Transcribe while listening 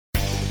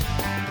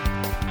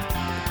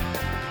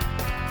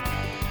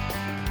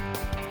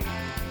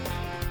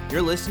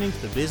You're listening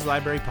to the Biz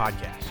Library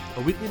Podcast,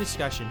 a weekly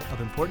discussion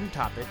of important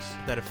topics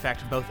that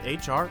affect both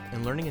HR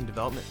and learning and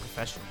development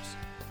professionals.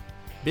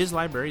 Biz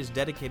Library is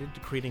dedicated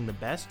to creating the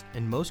best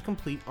and most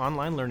complete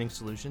online learning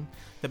solution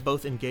that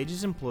both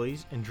engages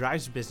employees and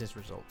drives business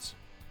results.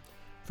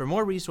 For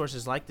more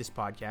resources like this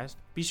podcast,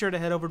 be sure to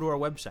head over to our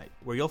website,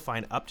 where you'll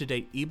find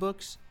up-to-date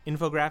ebooks,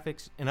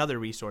 infographics, and other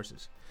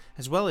resources,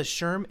 as well as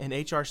SHRM and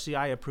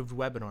HRCI-approved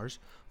webinars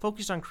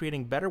focused on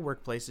creating better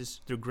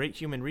workplaces through great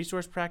human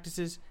resource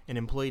practices and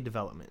employee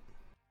development.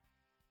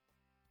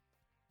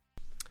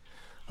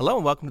 Hello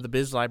and welcome to the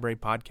Biz Library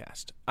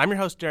Podcast. I'm your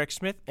host, Derek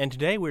Smith, and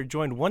today we're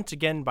joined once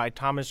again by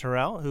Thomas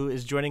Harrell, who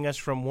is joining us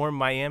from warm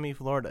Miami,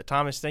 Florida.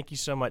 Thomas, thank you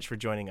so much for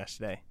joining us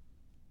today.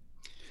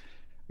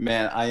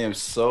 Man, I am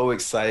so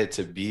excited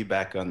to be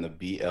back on the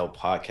BL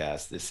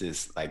podcast. This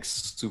is like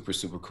super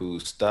cool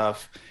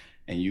stuff.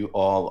 And you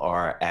all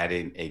are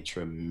adding a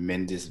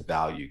tremendous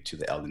value to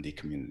the L&D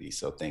community.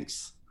 So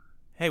thanks.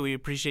 Hey, we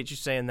appreciate you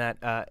saying that.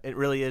 It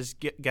really is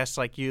guests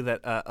like you that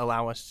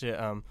allow us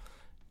to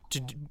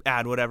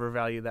add whatever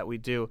value that we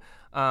do.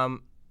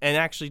 And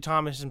actually,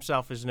 Thomas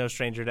himself is no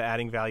stranger to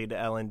adding value to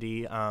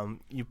L&D.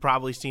 You've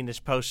probably seen this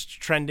post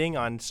trending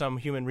on some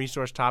human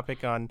resource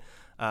topic on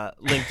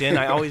LinkedIn.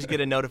 I always get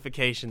a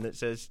notification that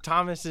says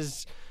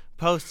Thomas's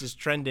post is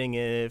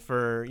trending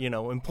for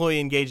employee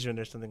engagement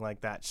or something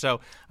like that.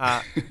 So,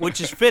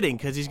 which is fitting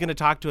because he's going to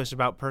talk to us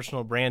about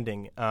personal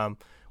branding,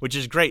 which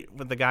is great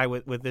with the guy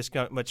with this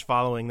much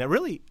following. That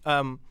really,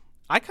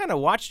 I kind of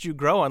watched you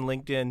grow on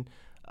LinkedIn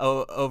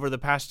over the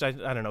past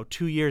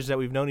 2 years that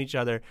we've known each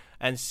other,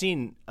 and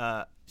seen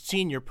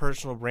your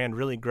personal brand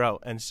really grow.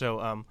 And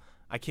so,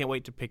 I can't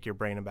wait to pick your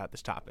brain about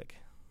this topic.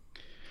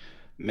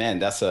 Man,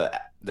 that's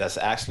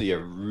actually a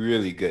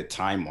really good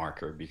time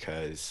marker,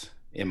 because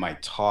in my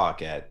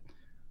talk at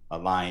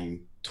Align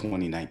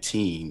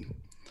 2019,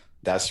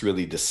 that's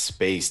really the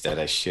space that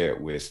I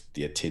shared with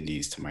the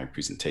attendees to my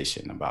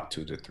presentation about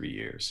 2 to 3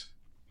 years.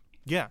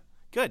 Yeah,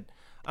 good.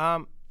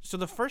 So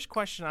the first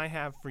question I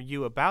have for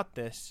you about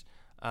this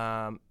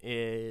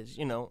is,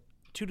 2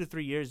 to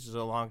 3 years is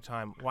a long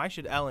time. Why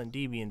should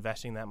L&D be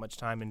investing that much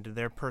time into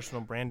their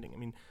personal branding? I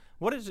mean,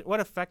 what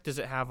effect does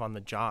it have on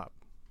the job?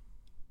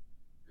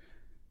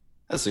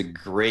 That's a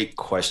great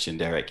question,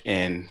 Derek.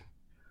 And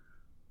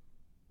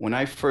when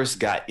I first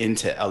got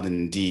into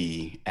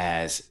L&D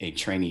as a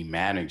trainee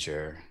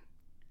manager,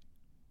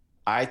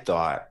 I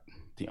thought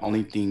the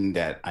only thing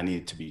that I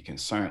needed to be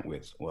concerned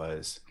with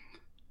was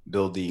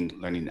building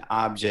learning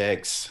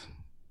objects,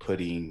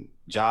 putting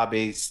job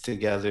aids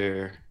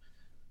together,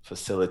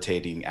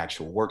 facilitating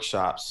actual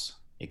workshops,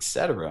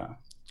 etc.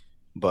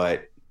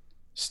 But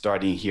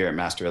starting here at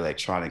Master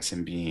Electronics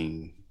and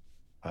being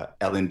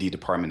L&D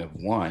department of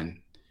one,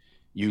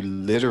 you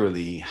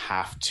literally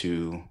have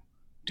to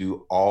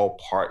do all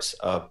parts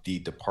of the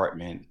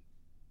department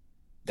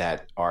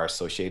that are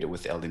associated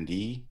with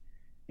L&D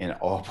and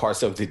all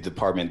parts of the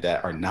department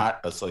that are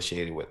not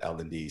associated with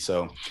L&D.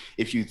 So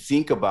if you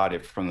think about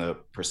it from the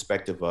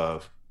perspective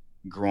of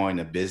growing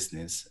a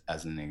business,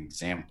 as an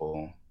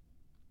example,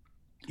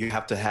 you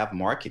have to have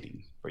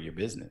marketing for your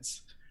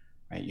business,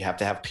 right? You have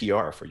to have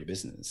PR for your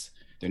business.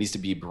 There needs to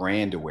be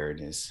brand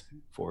awareness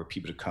for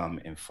people to come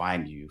and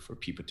find you, for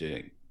people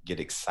to get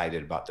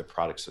excited about the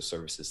products or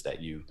services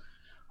that you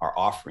are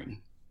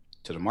offering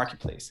to the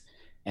marketplace.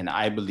 And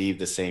I believe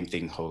the same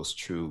thing holds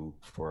true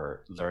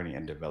for learning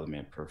and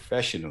development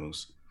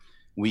professionals.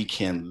 We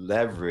can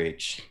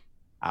leverage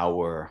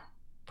our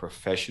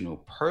professional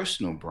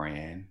personal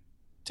brand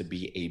to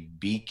be a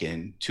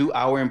beacon to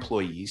our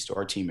employees, to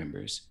our team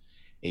members,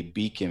 a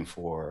beacon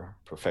for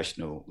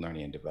professional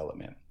learning and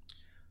development.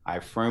 I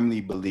firmly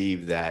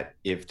believe that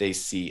if they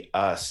see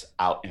us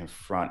out in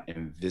front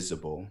and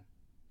visible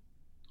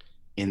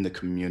in the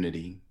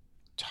community,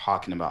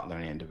 talking about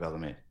learning and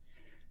development,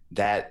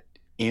 that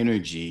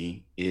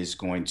energy is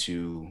going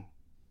to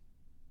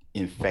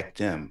infect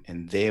them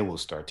and they will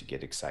start to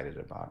get excited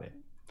about it.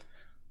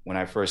 When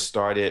I first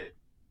started,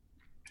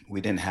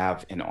 we didn't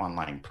have an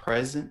online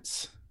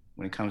presence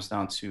when it comes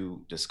down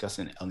to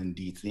discussing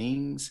L&D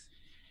things.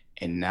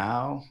 And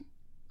now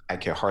I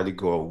can hardly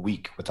go a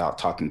week without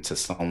talking to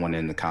someone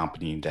in the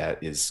company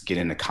that is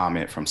getting a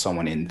comment from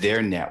someone in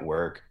their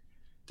network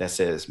that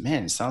says,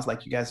 man, it sounds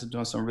like you guys are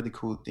doing some really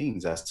cool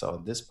things. I saw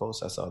this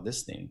post, I saw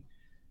this thing.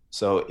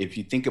 So if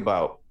you think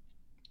about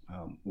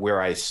where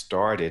I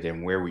started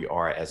and where we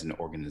are as an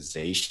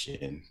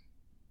organization,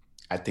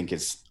 I think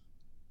it's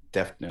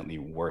definitely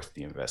worth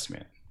the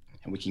investment.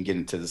 And we can get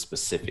into the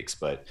specifics,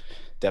 but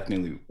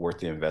definitely worth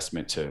the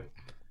investment to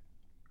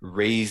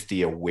raise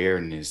the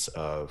awareness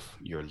of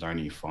your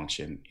learning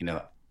function,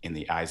 in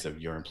the eyes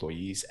of your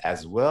employees,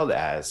 as well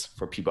as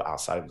for people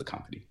outside of the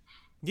company.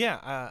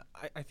 Yeah,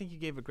 I think you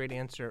gave a great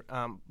answer,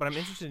 but I'm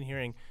interested in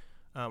hearing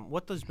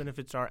what those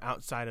benefits are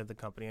outside of the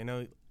company.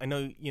 I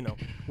know,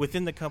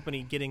 within the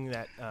company, getting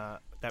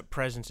that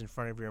presence in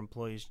front of your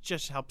employees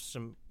just helps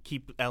them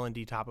keep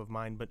L&D top of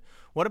mind. But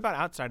what about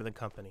outside of the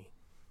company?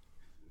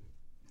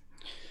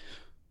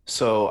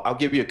 So I'll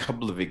give you a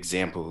couple of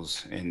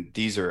examples, and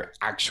these are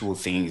actual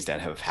things that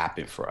have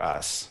happened for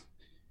us.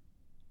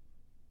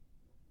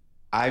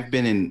 I've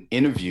been in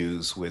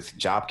interviews with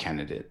job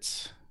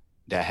candidates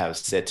that have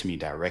said to me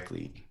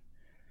directly,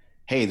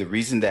 "Hey, the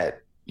reason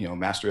that,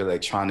 Master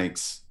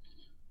Electronics,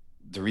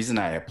 the reason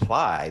I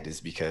applied is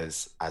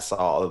because I saw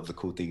all of the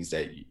cool things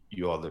that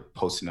you all are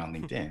posting on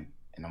LinkedIn."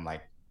 And I'm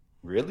like,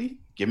 "Really?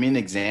 Give me an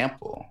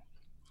example."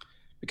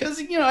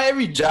 Because,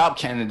 every job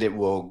candidate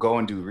will go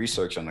and do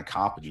research on the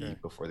company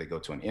before they go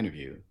to an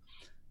interview.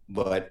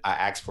 But I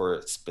asked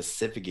for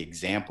specific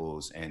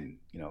examples, and,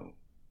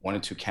 one or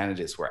two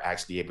candidates were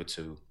actually able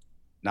to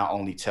not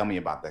only tell me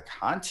about the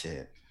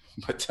content,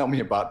 but tell me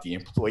about the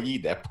employee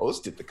that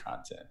posted the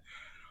content.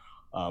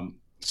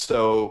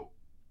 So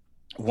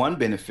one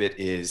benefit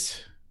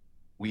is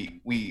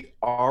we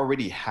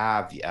already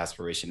have the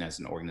aspiration as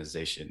an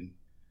organization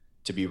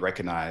to be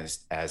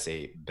recognized as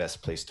a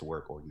best place to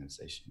work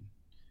organization,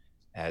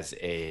 as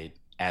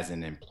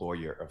an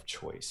employer of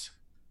choice.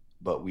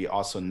 But we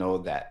also know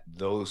that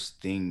those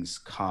things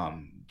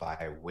come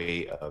by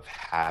way of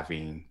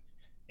having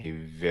a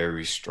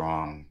very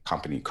strong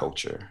company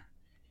culture.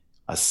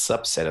 A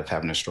subset of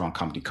having a strong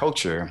company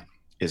culture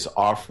is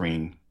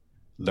offering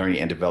learning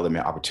and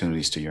development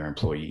opportunities to your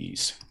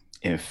employees.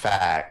 In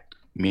fact,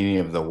 many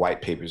of the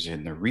white papers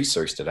and the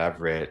research that I've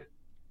read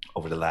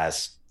over the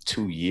last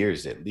 2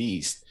 years at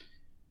least,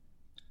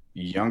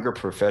 younger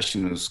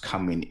professionals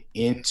coming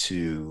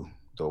into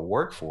the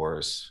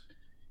workforce,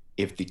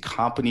 if the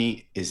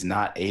company is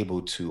not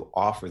able to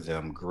offer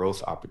them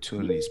growth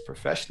opportunities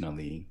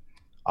professionally,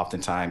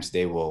 oftentimes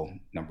they will,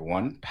 number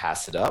one,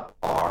 pass it up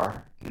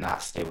or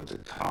not stay with the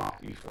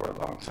company for a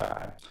long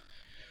time.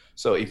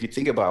 So if you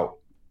think about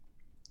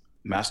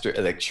Master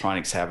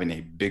Electronics having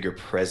a bigger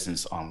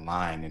presence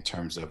online in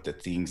terms of the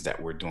things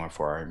that we're doing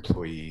for our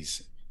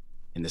employees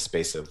in the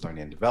space of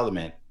learning and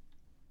development,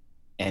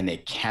 and a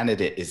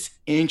candidate is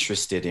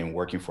interested in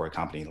working for a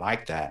company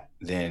like that,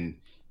 then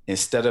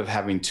instead of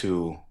having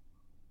to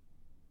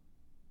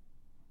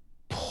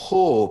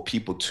pull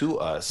people to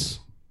us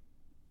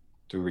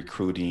through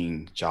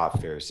recruiting, job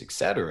fairs, et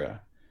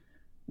cetera,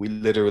 we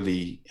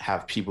literally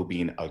have people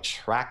being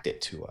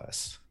attracted to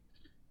us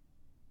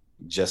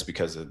just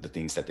because of the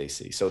things that they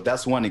see. So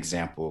that's one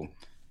example.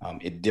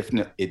 It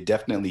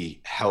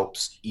definitely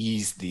helps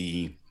ease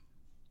the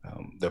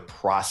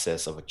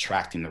process of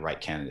attracting the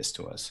right candidates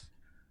to us.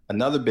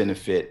 Another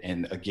benefit,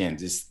 and again,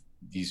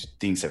 these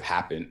things have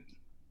happened,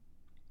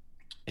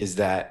 is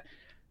that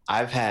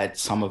I've had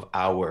some of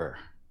our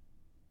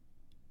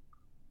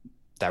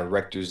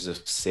directors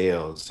of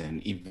sales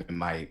and even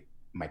my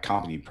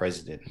company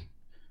president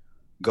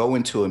go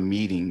into a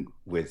meeting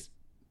with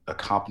a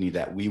company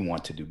that we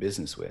want to do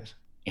business with,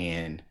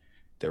 and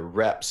the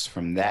reps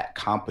from that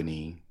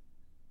company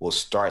will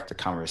start the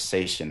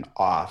conversation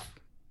off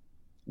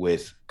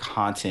with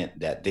content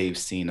that they've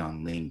seen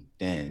on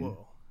LinkedIn.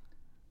 Whoa.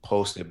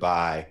 Posted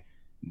by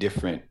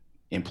different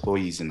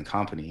employees in the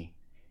company,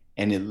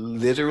 and it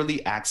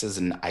literally acts as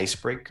an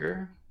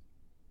icebreaker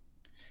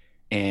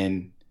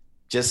and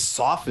just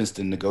softens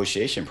the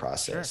negotiation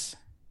process.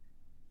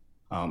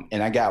 Sure.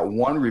 And I got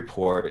one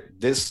report.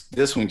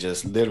 This one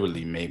just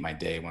literally made my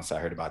day once I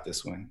heard about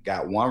this one.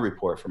 Got one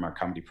report from our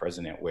company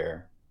president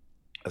where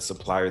a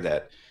supplier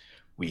that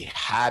we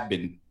had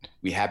been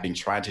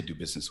trying to do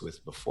business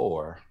with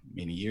before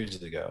many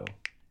years ago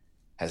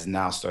has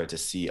now started to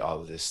see all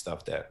of this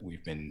stuff that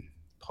we've been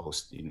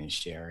posting and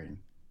sharing,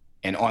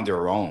 and on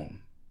their own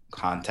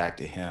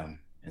contacted him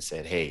and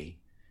said, "Hey,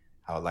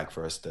 I would like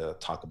for us to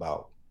talk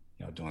about,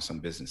 doing some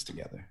business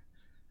together."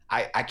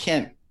 I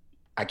can't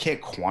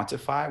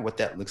quantify what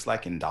that looks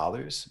like in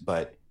dollars,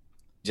 but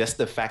just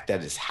the fact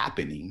that it's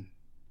happening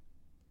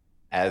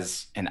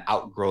as an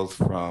outgrowth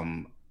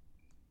from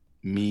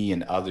me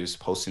and others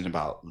posting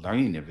about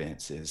learning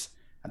events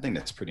I think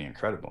that's pretty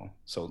incredible.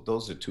 So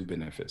those are two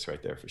benefits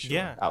right there for sure.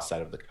 Yeah,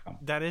 outside of the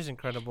company. That is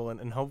incredible,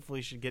 and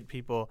hopefully should get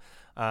people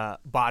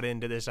bought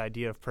into this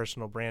idea of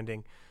personal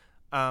branding.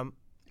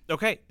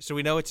 Okay, so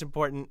we know it's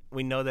important.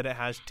 We know that it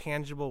has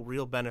tangible,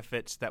 real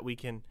benefits that we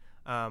can,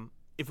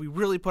 if we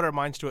really put our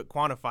minds to it,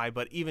 quantify.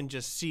 But even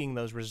just seeing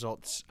those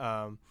results,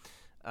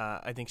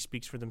 I think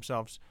speaks for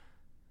themselves.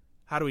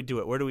 How do we do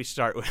it? Where do we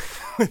start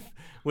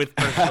with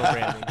personal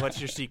branding?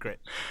 What's your secret?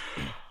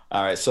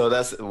 All right, so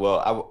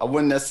I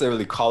wouldn't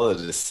necessarily call it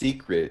a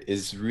secret.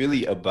 It's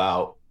really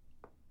about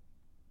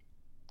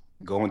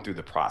going through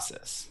the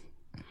process.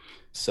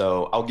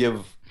 So I'll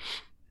give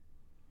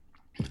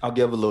a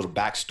little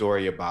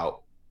backstory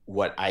about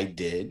what I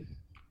did,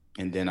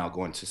 and then I'll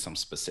go into some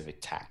specific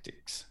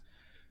tactics.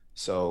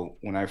 So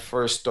when I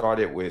first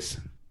started with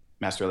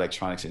Master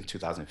Electronics in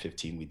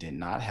 2015, we did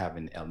not have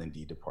an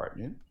L&D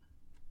department.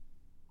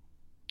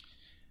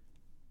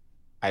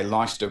 I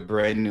launched a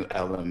brand new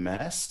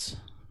LMS.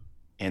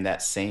 And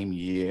that same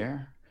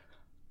year,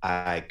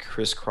 I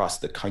crisscrossed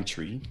the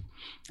country.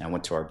 I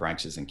went to our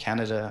branches in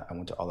Canada. I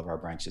went to all of our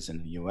branches in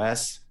the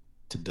US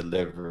to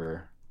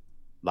deliver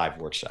live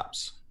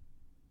workshops.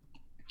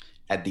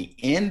 at the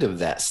end of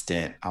that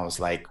stint, I was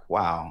like,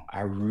 wow, I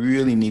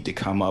really need to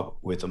come up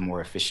with a more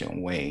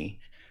efficient way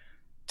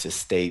to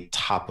stay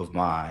top of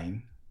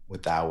mind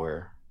with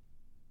our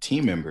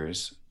team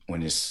members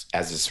when it's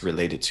as it's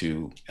related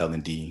to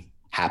L&D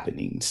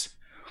happenings.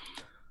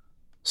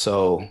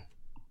 So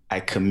I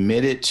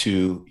committed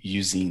to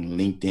using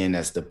LinkedIn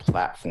as the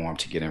platform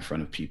to get in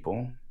front of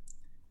people.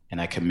 And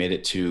I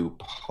committed to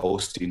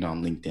posting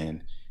on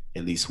LinkedIn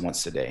at least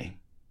once a day,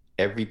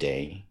 every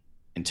day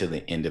until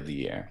the end of the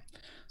year.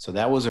 So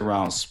that was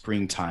around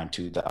springtime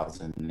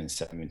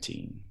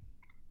 2017.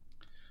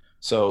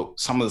 So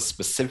some of the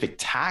specific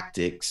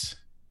tactics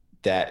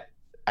that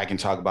I can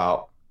talk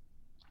about,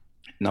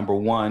 number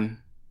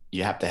one,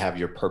 you have to have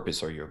your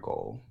purpose or your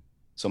goal.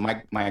 So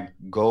my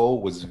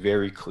goal was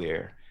very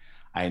clear.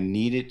 I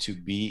needed to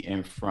be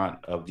in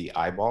front of the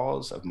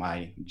eyeballs of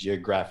my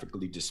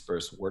geographically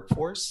dispersed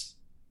workforce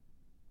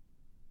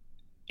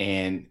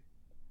and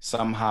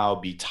somehow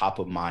be top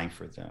of mind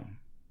for them.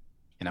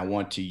 And I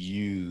want to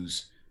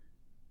use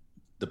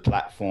the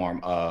platform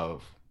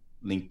of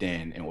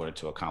LinkedIn in order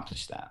to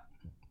accomplish that.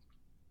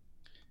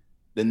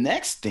 The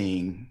next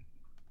thing,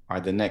 or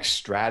the next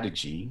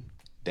strategy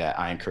that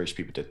I encourage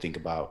people to think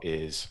about,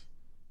 is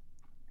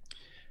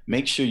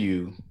make sure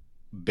you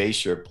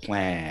base your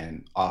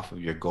plan off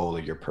of your goal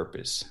or your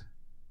purpose.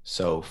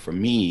 So for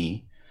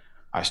me,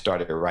 I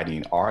started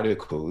writing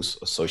articles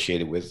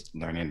associated with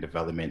learning and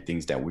development,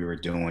 things that we were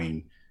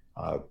doing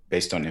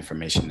based on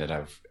information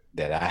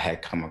that I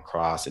had come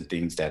across and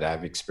things that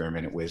I've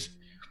experimented with.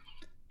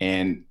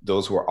 And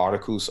those were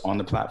articles on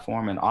the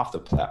platform and off the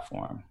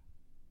platform.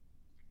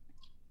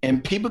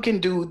 And people can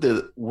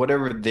do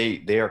whatever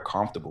they are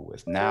comfortable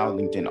with. Now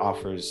LinkedIn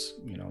offers,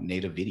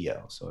 native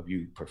video. So if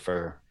you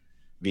prefer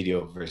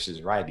video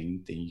versus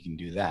writing, then you can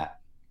do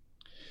that.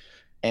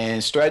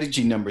 And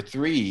strategy number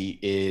 3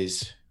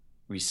 is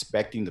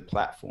respecting the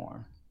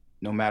platform.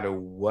 No matter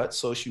what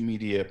social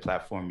media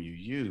platform you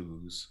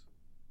use,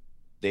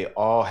 they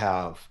all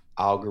have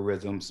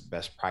algorithms,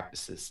 best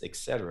practices,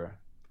 etc.,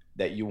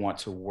 that you want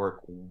to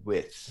work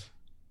with,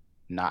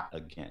 not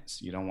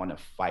against. You don't want to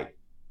fight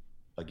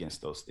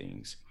against those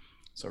things.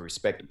 So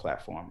respect the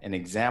platform. An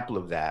example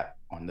of that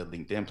on the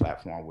LinkedIn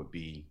platform would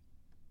be,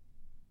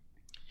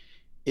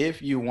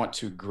 if you want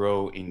to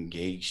grow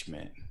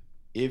engagement,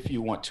 if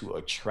you want to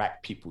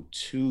attract people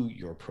to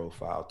your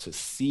profile to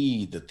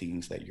see the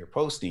things that you're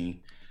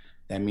posting,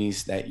 that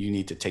means that you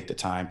need to take the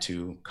time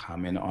to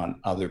comment on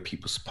other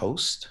people's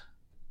posts,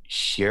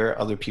 share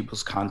other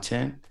people's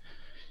content.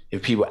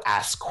 If people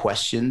ask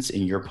questions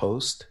in your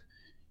post,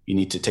 you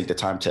need to take the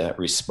time to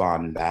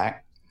respond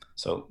back.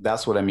 So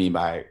that's what I mean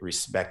by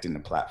respecting the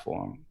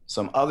platform.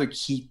 Some other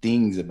key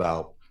things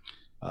about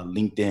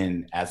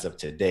LinkedIn as of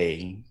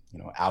today,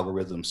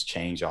 algorithms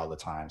change all the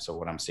time. So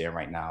what I'm saying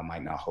right now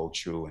might not hold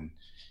true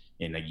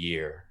in a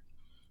year.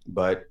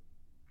 But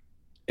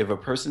if a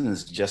person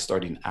is just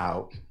starting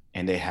out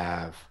and they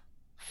have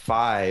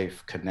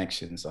 5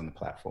 connections on the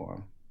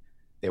platform,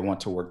 they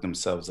want to work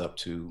themselves up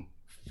to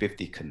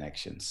 50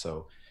 connections.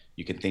 So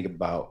you can think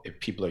about, if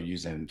people are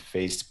using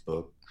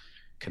Facebook,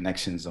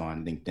 connections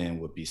on LinkedIn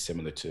would be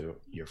similar to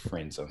your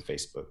friends on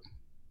Facebook.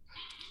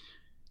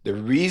 The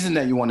reason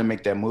that you want to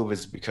make that move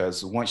is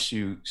because once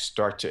you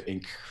start to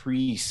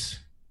increase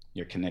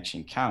your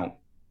connection count,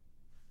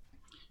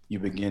 you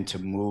begin to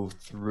move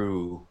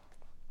through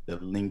the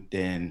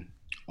LinkedIn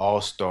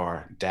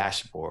All-Star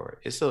dashboard.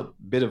 It's a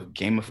bit of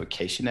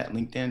gamification that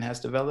LinkedIn has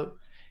developed,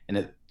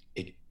 and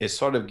it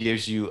sort of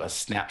gives you a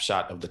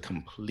snapshot of the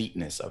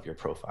completeness of your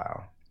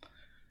profile.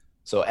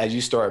 So as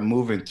you start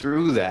moving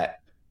through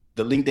that,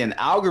 the LinkedIn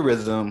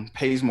algorithm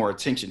pays more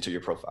attention to your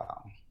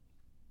profile,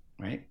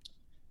 right?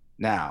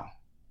 Now,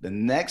 the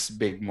next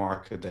big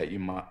marker that you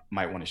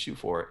might want to shoot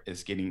for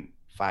is getting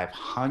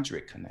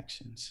 500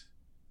 connections.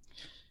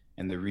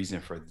 And the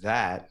reason for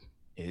that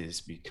is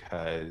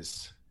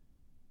because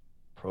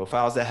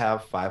profiles that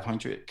have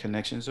 500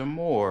 connections or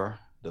more,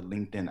 the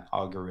LinkedIn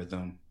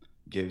algorithm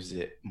gives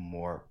it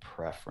more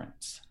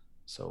preference.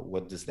 So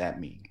what does that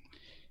mean?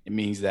 It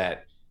means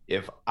that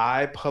if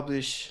I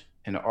publish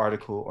an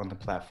article on the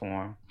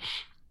platform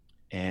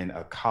and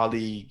a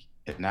colleague,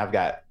 and I've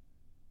got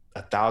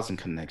 1,000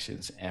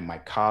 connections, and my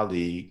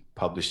colleague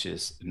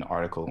publishes an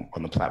article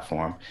on the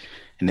platform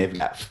and they've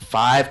got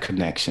 5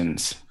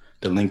 connections,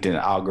 the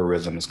LinkedIn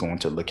algorithm is going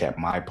to look at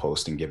my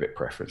post and give it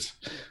preference.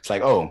 It's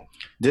like, oh,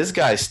 this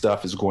guy's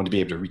stuff is going to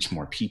be able to reach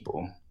more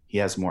people. He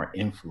has more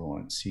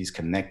influence. He's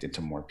connected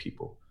to more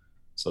people.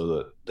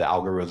 So the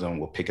algorithm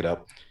will pick it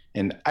up.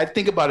 And I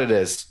think about it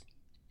as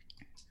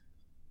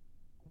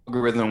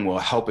algorithm will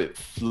help it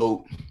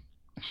float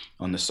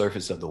on the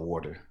surface of the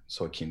water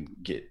so it can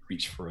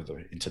reach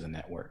further into the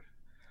network.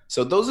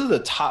 So those are the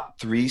top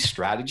 3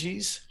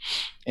 strategies,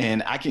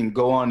 and I can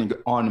go on and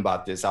on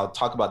about this. I'll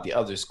talk about the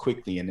others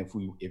quickly, and if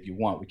you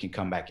want, we can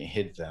come back and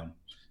hit them.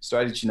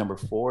 Strategy number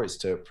 4 is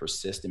to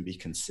persist and be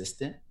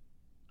consistent.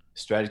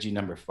 Strategy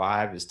number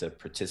 5 is to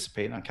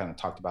participate. I kind of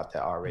talked about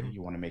that already.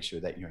 You want to make sure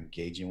that you're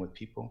engaging with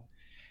people.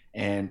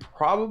 And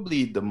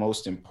probably the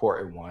most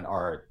important one,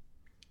 or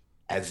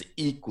as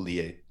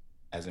equally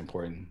as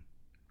important,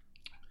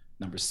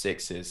 number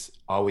 6 is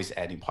always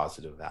adding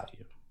positive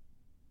value.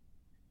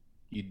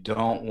 You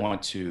don't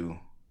want to,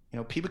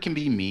 people can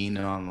be mean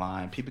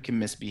online, people can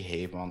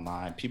misbehave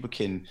online, people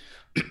can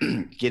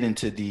get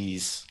into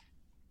these,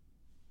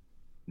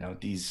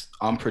 these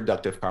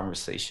unproductive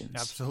conversations.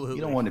 Absolutely.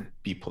 You don't want to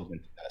be pulled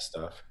into that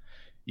stuff.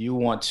 You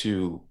want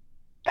to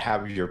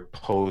have your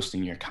post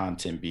and your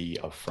content be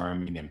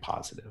affirming and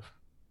positive.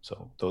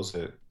 So those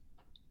are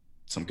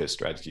some good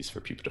strategies for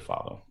people to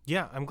follow.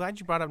 Yeah, I'm glad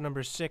you brought up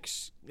number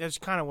 6. That's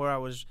kind of where I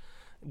was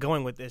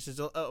going with this. Is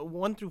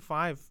 1 through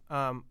 5,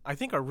 I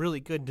think are really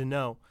good to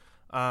know,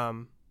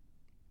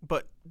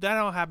 but that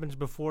all happens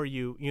before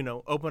you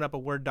open up a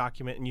Word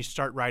document and you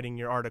start writing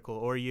your article,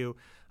 or you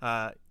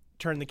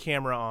turn the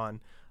camera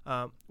on.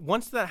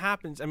 Once that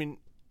happens, I mean,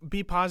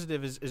 be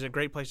positive is a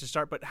great place to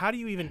start. But how do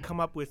you even come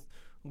up with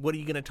what are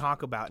you going to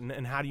talk about,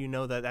 and how do you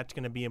know that that's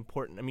going to be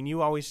important? I mean,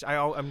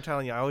 I'm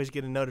telling you, I always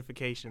get a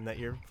notification that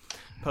your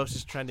post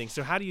is trending.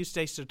 So how do you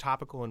stay so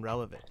topical and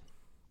relevant?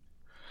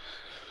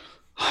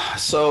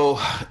 So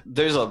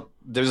there's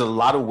a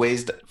lot of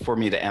ways for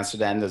me to answer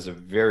that, and there's a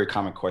very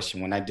common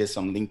question. When I did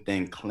some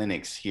LinkedIn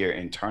clinics here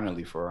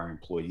internally for our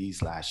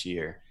employees last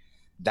year,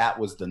 that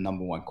was the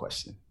number one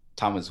question.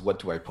 Thomas, what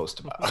do I post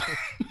about?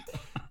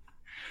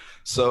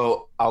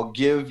 So I'll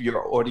give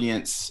your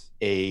audience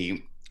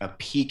a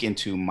peek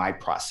into my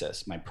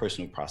process, my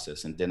personal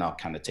process, and then I'll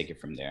kind of take it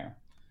from there.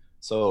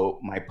 So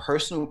my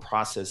personal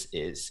process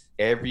is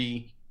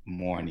every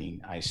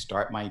morning I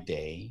start my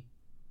day.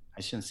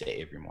 I shouldn't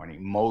say every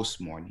morning, most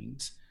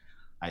mornings,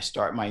 I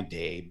start my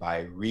day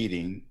by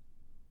reading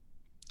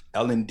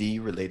L&D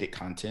related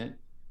content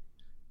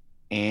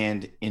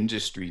and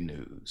industry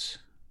news.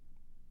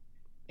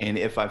 And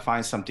if I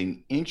find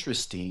something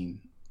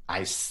interesting,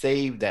 I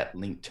save that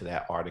link to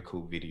that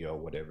article, video,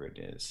 whatever it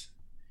is.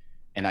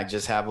 And I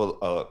just have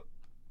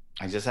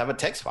a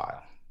text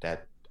file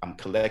that I'm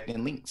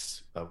collecting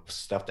links of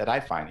stuff that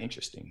I find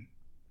interesting.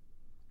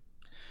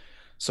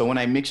 So when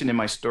I mentioned in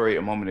my story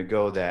a moment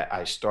ago that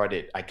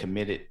I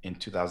committed in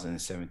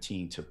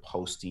 2017 to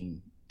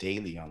posting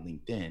daily on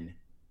LinkedIn,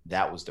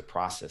 that was the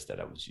process that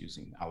I was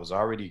using. I was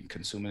already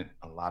consuming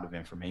a lot of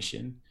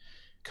information,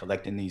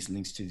 collecting these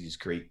links to these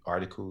great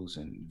articles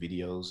and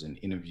videos and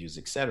interviews,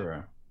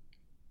 etc.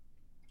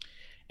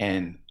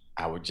 And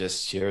I would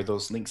just share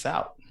those links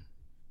out.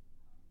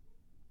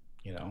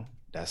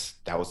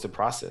 That was the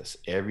process.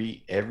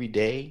 Every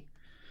day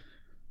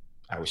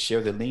I would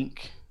share the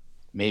link,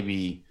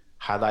 maybe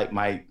highlight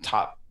my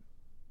top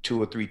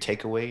 2 or 3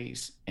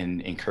 takeaways,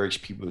 and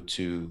encourage people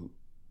to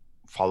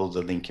follow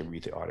the link and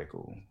read the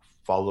article,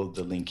 follow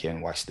the link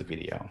and watch the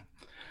video.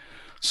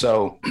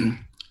 So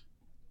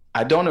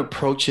I don't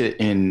approach it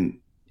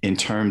in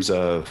terms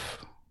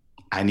of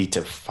I need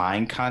to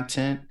find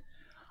content.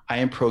 I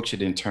approach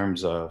it in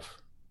terms of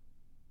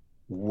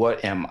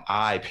what am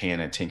I paying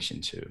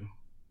attention to?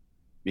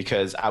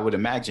 Because I would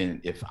imagine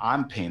if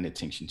I'm paying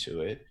attention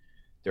to it,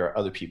 there are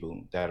other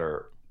people that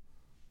are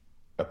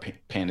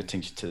paying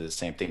attention to the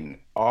same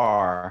thing,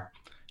 are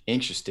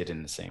interested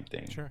in the same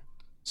thing. Sure.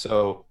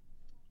 So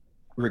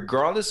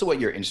regardless of what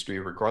your industry,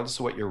 regardless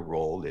of what your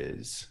role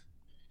is,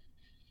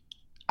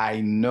 I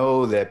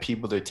know that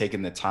people are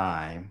taking the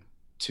time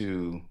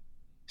to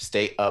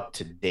stay up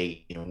to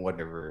date in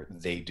whatever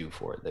they do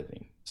for a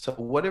living. So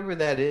whatever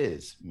that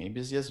is,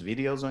 maybe it's just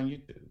videos on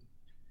YouTube.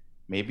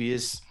 Maybe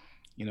it's,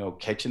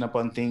 catching up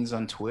on things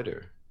on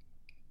Twitter.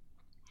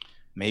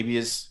 Maybe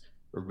it's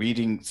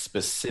reading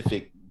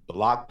specific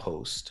blog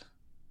posts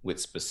with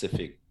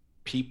specific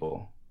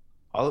people.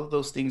 All of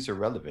those things are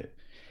relevant.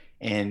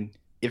 And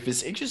if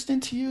it's interesting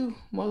to you,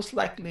 most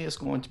likely it's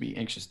going to be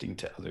interesting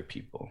to other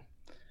people.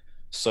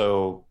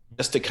 So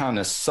just to kind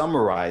of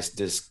summarize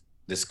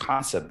this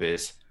concept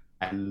is,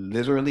 I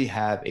literally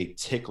have a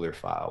tickler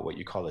file, what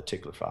you call a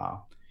tickler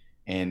file.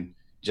 And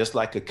just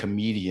like a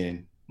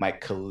comedian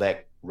might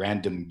collect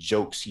random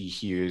jokes he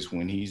hears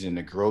when he's in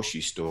the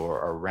grocery store,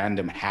 or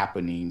random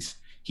happenings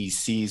he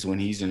sees when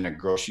he's in the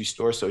grocery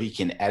store so he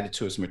can add it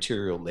to his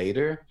material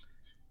later,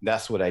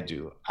 that's what I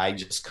do. I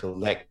just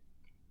collect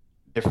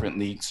different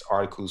links,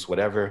 articles,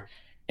 whatever.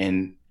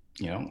 And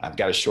I've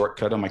got a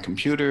shortcut on my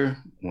computer.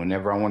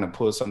 Whenever I want to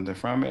pull something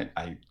from it,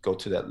 I go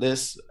to that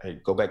list, I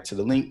go back to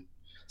the link,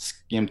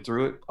 skim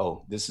through it.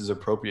 Oh, this is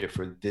appropriate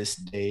for this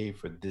day,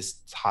 for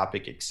this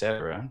topic,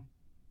 etc.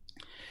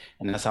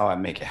 And that's how I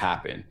make it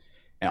happen.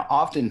 And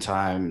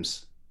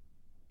oftentimes,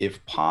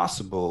 if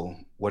possible,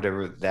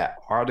 whatever that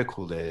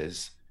article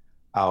is,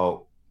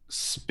 I'll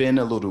spin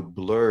a little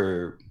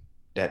blurb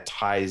that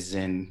ties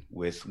in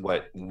with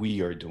what we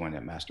are doing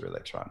at Master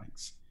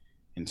Electronics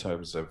in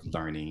terms of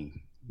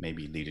learning,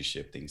 maybe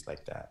leadership, things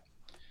like that.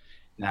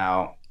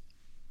 Now,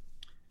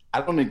 I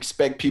don't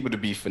expect people to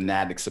be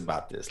fanatics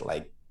about this.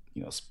 Like,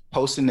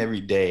 posting every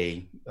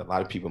day, a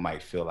lot of people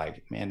might feel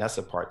like, man, that's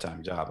a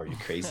part-time job. Are you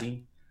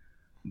crazy?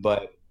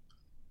 But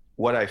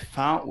what I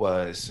found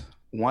was,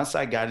 once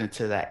I got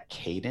into that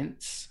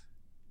cadence,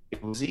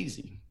 it was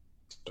easy.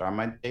 start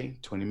my day,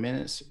 20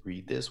 minutes,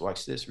 read this,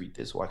 watch this, read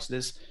this, watch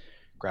this,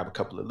 grab a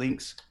couple of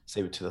links,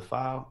 save it to the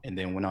file, and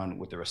then went on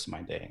with the rest of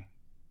my day.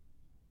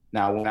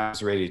 Now, when I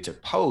was ready to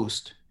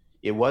post,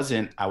 it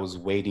wasn't I was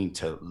waiting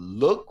to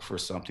look for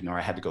something or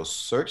I had to go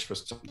search for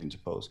something to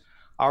post.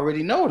 I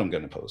already know what I'm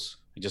going to post.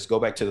 I just go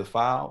back to the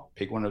file,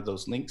 pick one of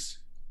those links,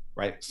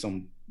 write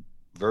some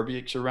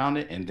verbiage around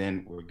it, and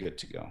then we're good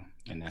to go.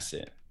 And that's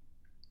it.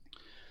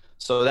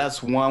 So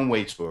that's one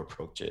way to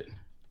approach it.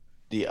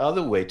 The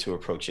other way to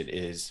approach it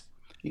is,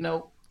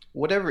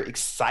 whatever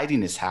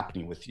exciting is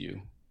happening with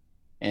you.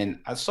 And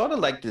I sort of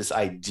like this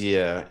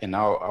idea, and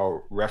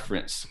I'll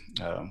reference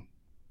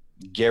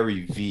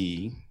Gary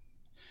Vee,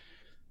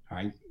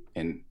 right?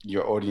 And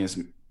your audience,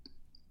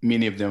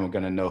 many of them are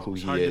going to know who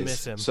he is. Hard to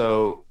miss him.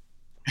 So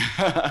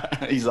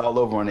he's all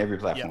over on every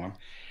platform. Yep.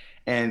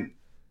 And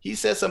he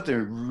said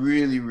something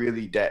really,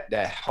 really that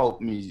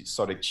helped me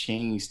sort of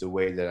change the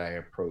way that I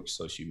approach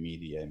social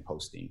media and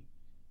posting.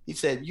 He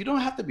said, you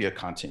don't have to be a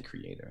content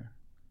creator.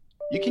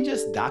 You can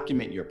just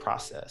document your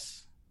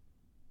process,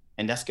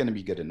 and that's going to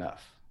be good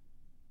enough.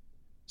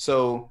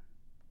 So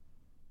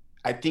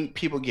I think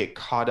people get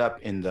caught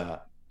up in the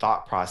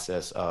thought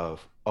process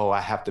of, oh, I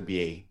have to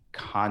be a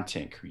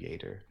content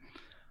creator.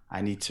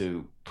 I need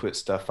to put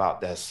stuff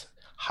out that's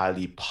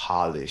highly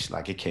polished,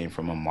 like it came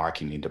from a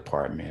marketing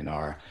department,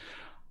 or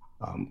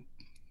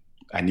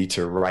I need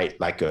to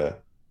write like a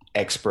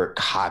expert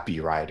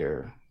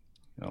copywriter,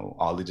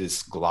 all of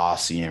this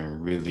glossy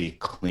and really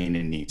clean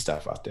and neat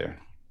stuff out there.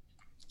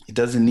 It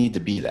doesn't need to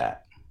be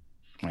that,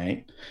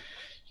 right?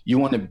 You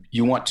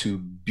want to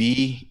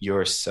be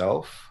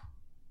yourself,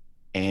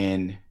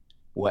 and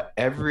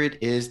whatever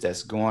it is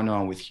that's going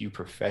on with you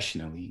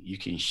professionally, you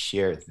can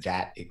share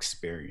that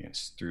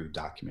experience through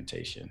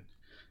documentation.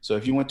 So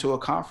if you went to a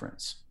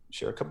conference,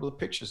 share a couple of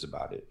pictures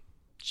about it,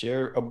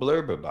 share a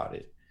blurb about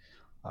it.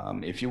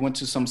 If you went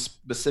to some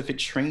specific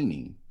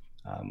training,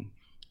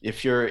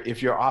 if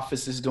your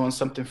office is doing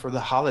something for the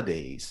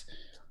holidays,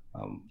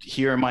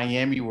 here in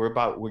Miami,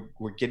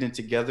 we're getting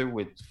together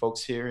with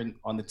folks here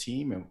on the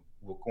team, and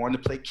we're going to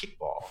play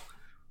kickball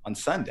on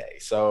Sunday.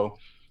 So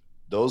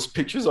those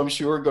pictures, I'm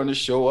sure, are going to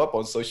show up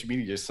on social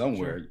media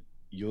somewhere. Sure.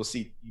 You'll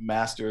see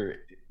Master,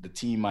 the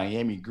Team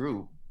Miami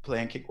group,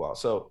 playing kickball.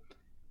 So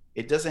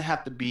it doesn't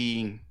have to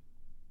be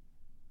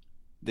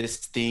this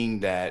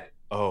thing that,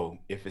 oh,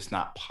 if it's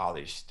not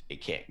polished,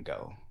 it can't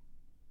go.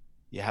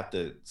 You have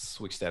to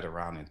switch that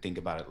around and think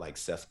about it like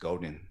Seth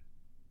Godin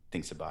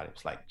thinks about it.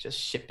 It's like, just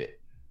ship it.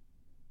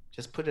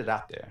 Just put it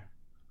out there.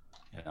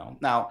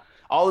 Now,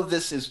 all of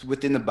this is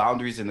within the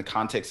boundaries and the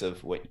context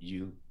of what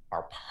you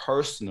are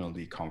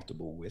personally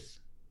comfortable with,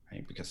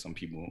 right? Because some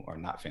people are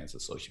not fans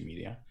of social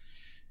media.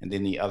 And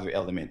then the other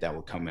element that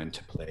will come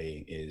into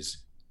play is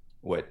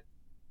what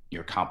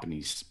your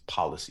company's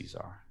policies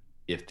are,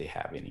 if they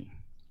have any.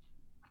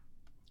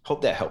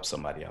 Hope that helps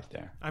somebody out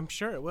there. I'm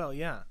sure it will,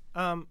 yeah.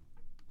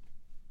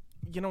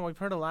 We've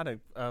heard a lot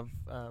of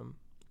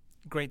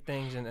great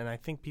things, and I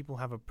think people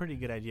have a pretty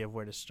good idea of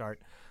where to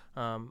start.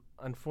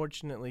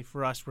 Unfortunately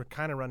for us, we're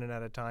kind of running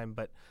out of time,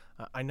 but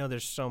I know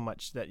there's so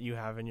much that you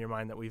have in your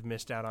mind that we've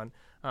missed out on.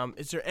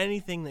 Is there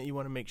anything that you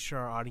want to make sure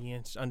our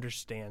audience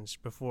understands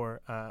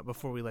before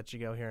we let you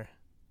go here?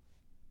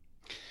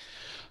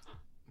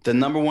 The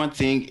number one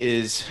thing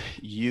is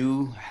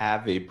you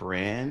have a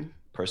brand,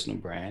 personal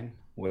brand,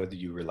 whether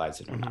you realize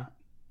it or not.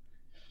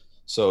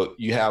 So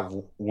you have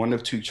one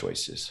of two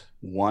choices.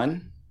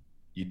 One,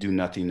 you do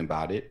nothing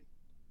about it,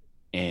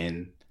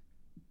 and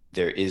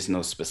there is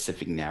no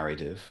specific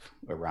narrative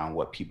around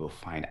what people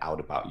find out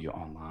about you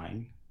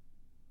online.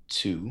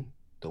 Two,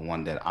 the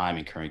one that I'm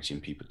encouraging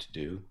people to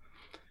do,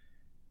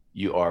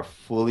 you are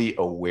fully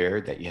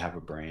aware that you have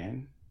a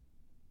brand,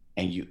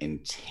 and you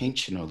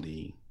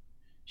intentionally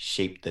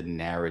shape the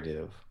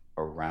narrative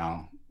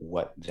around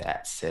what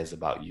that says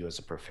about you as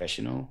a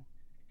professional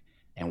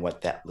and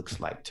what that looks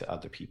like to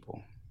other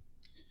people.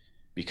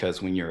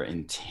 Because when you're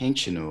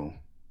intentional,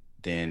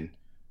 then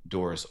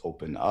doors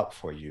open up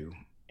for you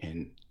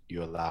and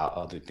you allow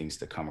other things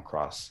to come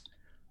across.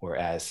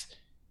 Whereas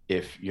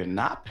if you're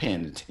not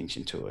paying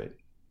attention to it,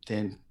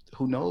 then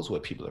who knows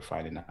what people are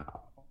finding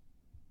out.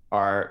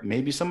 Or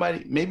maybe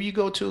you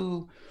go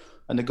to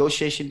a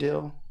negotiation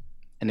deal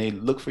and they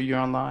look for you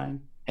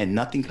online and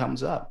nothing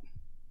comes up.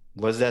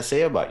 What does that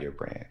say about your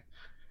brand?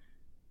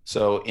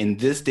 So in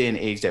this day and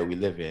age that we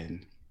live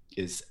in,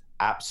 it's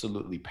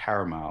absolutely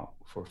paramount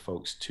for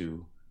folks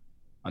to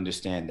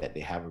understand that they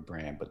have a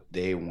brand, but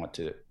they want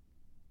to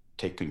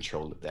take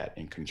control of that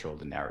and control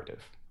the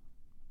narrative.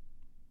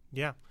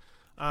 Yeah.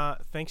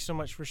 Thanks so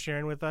much for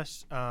sharing with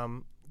us,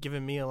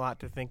 giving me a lot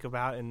to think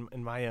about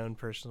in my own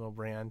personal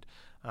brand,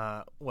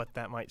 what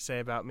that might say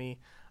about me.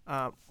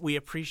 We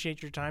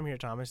appreciate your time here,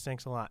 Thomas.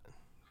 Thanks a lot.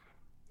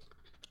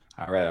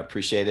 All right. I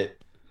appreciate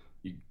it.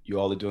 You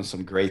all are doing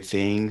some great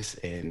things,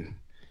 and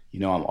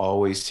I'm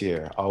always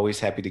here, always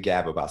happy to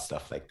gab about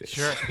stuff like this.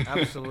 Sure,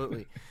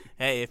 absolutely.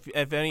 Hey,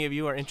 if any of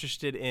you are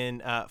interested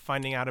in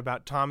finding out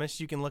about Thomas,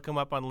 you can look him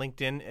up on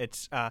LinkedIn.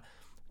 It's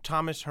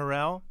Thomas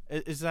Harrell.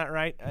 Is that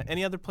right?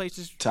 Any other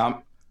places?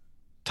 Thomas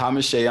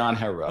Shayon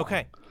Harrell.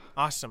 Okay.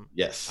 Awesome.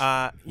 Yes.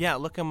 Yeah,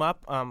 look him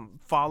up.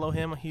 Follow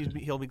him.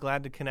 He'll be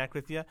glad to connect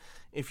with you.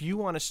 If you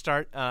want to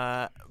start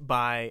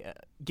by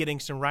getting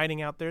some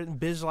writing out there,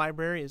 Biz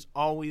Library is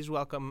always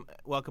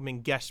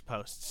welcoming guest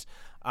posts.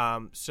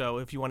 So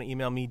if you want to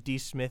email me,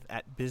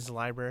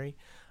 dsmith@bizlibrary,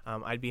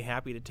 I'd be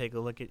happy to take a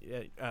look at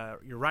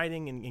your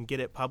writing and get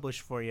it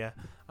published for you.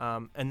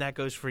 And that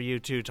goes for you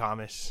too,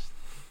 Thomas.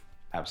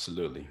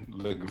 Absolutely.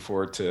 Looking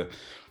forward to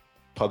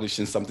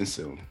publishing something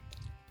soon.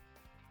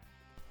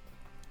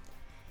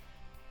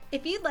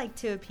 If you'd like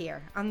to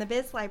appear on the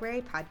Biz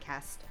Library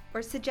podcast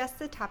or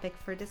suggest a topic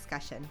for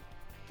discussion,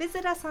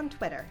 visit us on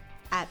Twitter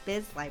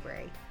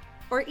 @BizLibrary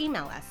or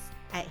email us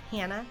at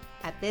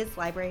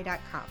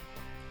hannah@bizlibrary.com.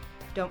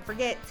 Don't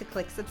forget to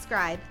click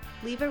subscribe,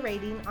 leave a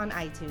rating on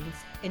iTunes,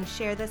 and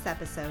share this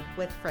episode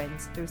with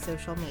friends through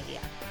social media.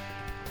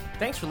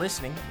 Thanks for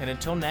listening, and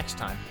until next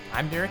time,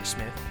 I'm Derek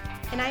Smith.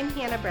 And I'm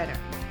Hannah Brenner.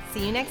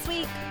 See you next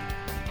week.